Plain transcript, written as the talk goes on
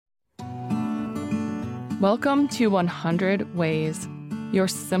Welcome to 100 Ways, your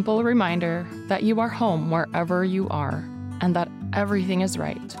simple reminder that you are home wherever you are and that everything is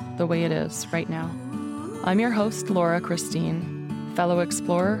right the way it is right now. I'm your host, Laura Christine, fellow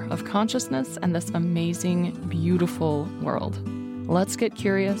explorer of consciousness and this amazing, beautiful world. Let's get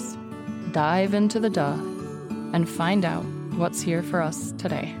curious, dive into the duh, and find out what's here for us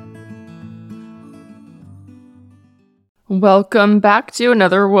today. Welcome back to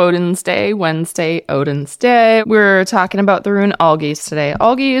another Woden's Day, Wednesday, Odin's Day. We're talking about the rune Algiz today.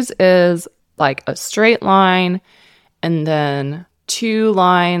 Algiz is like a straight line and then two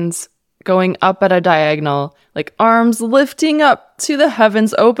lines going up at a diagonal, like arms lifting up to the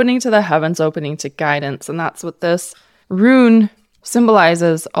heavens, opening to guidance. And that's what this rune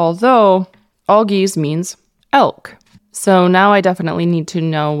symbolizes, although Algiz means elk. So now I definitely need to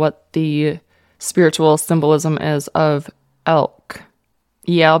know what the spiritual symbolism is of elk.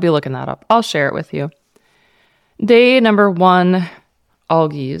 Yeah, I'll be looking that up. I'll share it with you. Day number 1,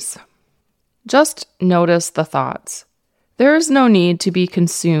 Algiz. Just notice the thoughts. There is no need to be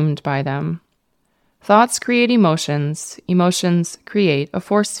consumed by them. Thoughts create emotions. Emotions create a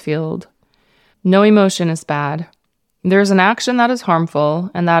force field. No emotion is bad. There's an action that is harmful,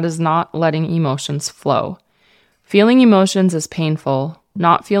 and that is not letting emotions flow. Feeling emotions is painful.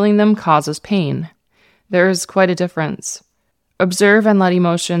 Not feeling them causes pain. There is quite a difference. Observe and let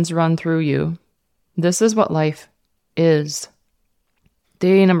emotions run through you. This is what life is.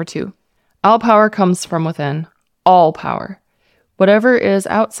 Day number 2. All power comes from within. All power. Whatever is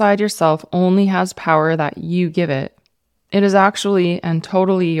outside yourself only has power that you give it. It is actually and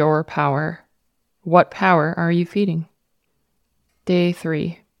totally your power. What power are you feeding? Day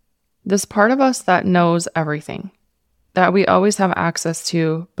 3. This part of us that knows everything, that we always have access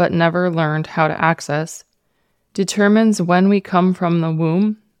to but never learned how to access, determines when we come from the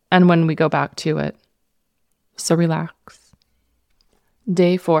womb and when we go back to it. So relax.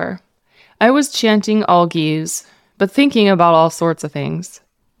 Day 4. I was chanting Algiz, but thinking about all sorts of things.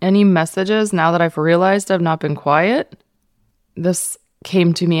 Any messages now that I've realized I've not been quiet? This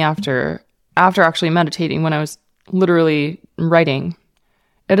came to me after actually meditating when I was literally writing.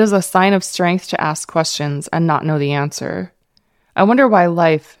 It is a sign of strength to ask questions and not know the answer. I wonder why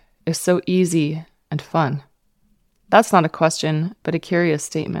life is so easy and fun. That's not a question, but a curious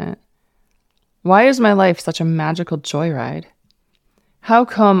statement. Why is my life such a magical joyride? How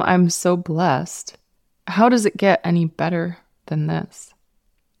come I'm so blessed? How does it get any better than this?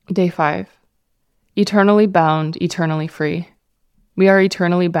 Day 5. Eternally bound, eternally free. We are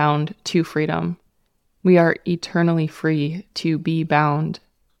eternally bound to freedom. We are eternally free to be bound.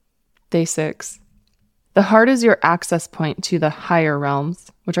 Day 6. The heart is your access point to the higher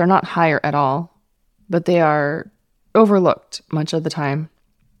realms, which are not higher at all, but they are overlooked much of the time.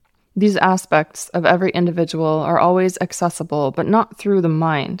 These aspects of every individual are always accessible, but not through the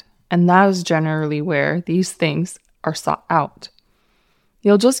mind, and that is generally where these things are sought out.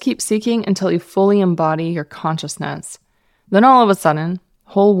 You'll just keep seeking until you fully embody your consciousness. Then all of a sudden,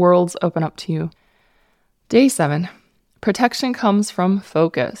 whole worlds open up to you. Day 7. Protection comes from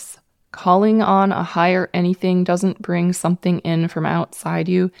focus. Calling on a higher anything doesn't bring something in from outside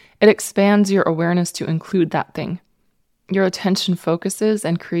you. It expands your awareness to include that thing. Your attention focuses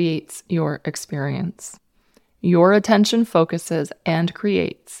and creates your experience. Your attention focuses and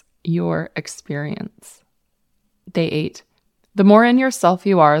creates your experience. Day 8. The more in yourself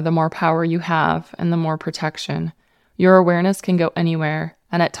you are, the more power you have and the more protection. Your awareness can go anywhere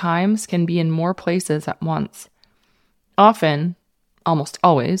and at times can be in more places at once. Often, almost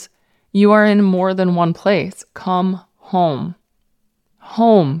always, you are in more than one place. Come home.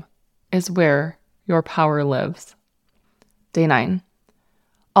 Home is where your power lives. Day 9.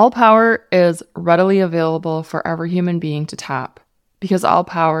 All power is readily available for every human being to tap because all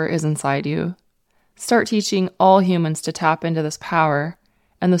power is inside you. Start teaching all humans to tap into this power,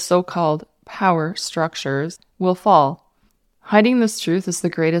 and the so-called power structures will fall. Hiding this truth is the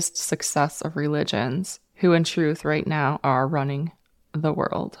greatest success of religions, who in truth right now are running the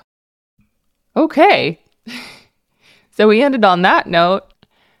world. Okay. So we ended on that note.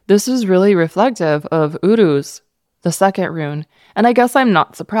 This is really reflective of Uruz, the second rune. And I guess I'm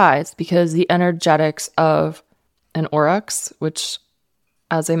not surprised because the energetics of an oryx, which,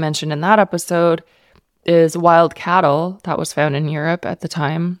 as I mentioned in that episode, is wild cattle that was found in Europe at the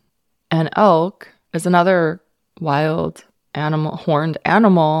time. And elk is another wild animal, horned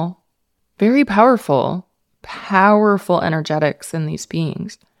animal. Very powerful energetics in these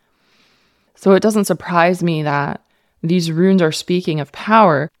beings. So it doesn't surprise me that these runes are speaking of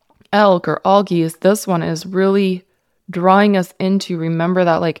power. Elk or Algiz, this one is really drawing us into remember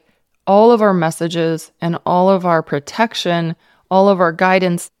that like all of our messages and all of our protection, all of our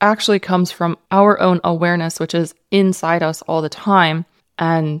guidance actually comes from our own awareness, which is inside us all the time.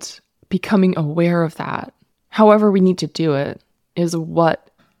 And becoming aware of that, however we need to do it, is what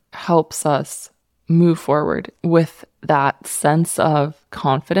helps us move forward with that sense of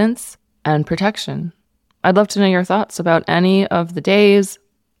confidence and protection. I'd love to know your thoughts about any of the days,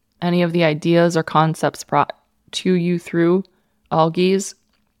 any of the ideas or concepts brought to you through Algiz.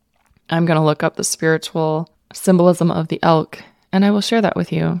 I'm going to look up the spiritual symbolism of the elk, and I will share that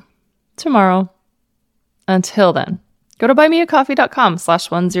with you tomorrow. Until then, go to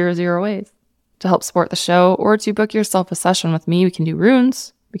buymeacoffee.com/100ways to help support the show, or to book yourself a session with me. We can do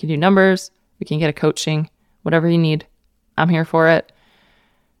runes, we can do numbers, we can get a coaching, whatever you need. I'm here for it.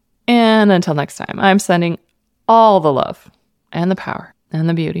 And until next time, I'm sending all the love and the power and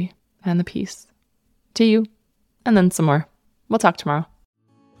the beauty and the peace to you, and then some more. We'll talk tomorrow.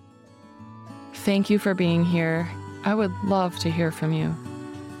 Thank you for being here. I would love to hear from you.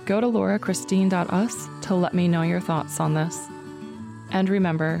 Go to laurachristine.us to let me know your thoughts on this. And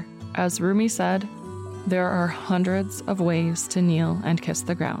remember, as Rune said, there are hundreds of ways to kneel and kiss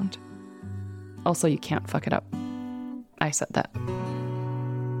the ground. Also, you can't fuck it up. I said that.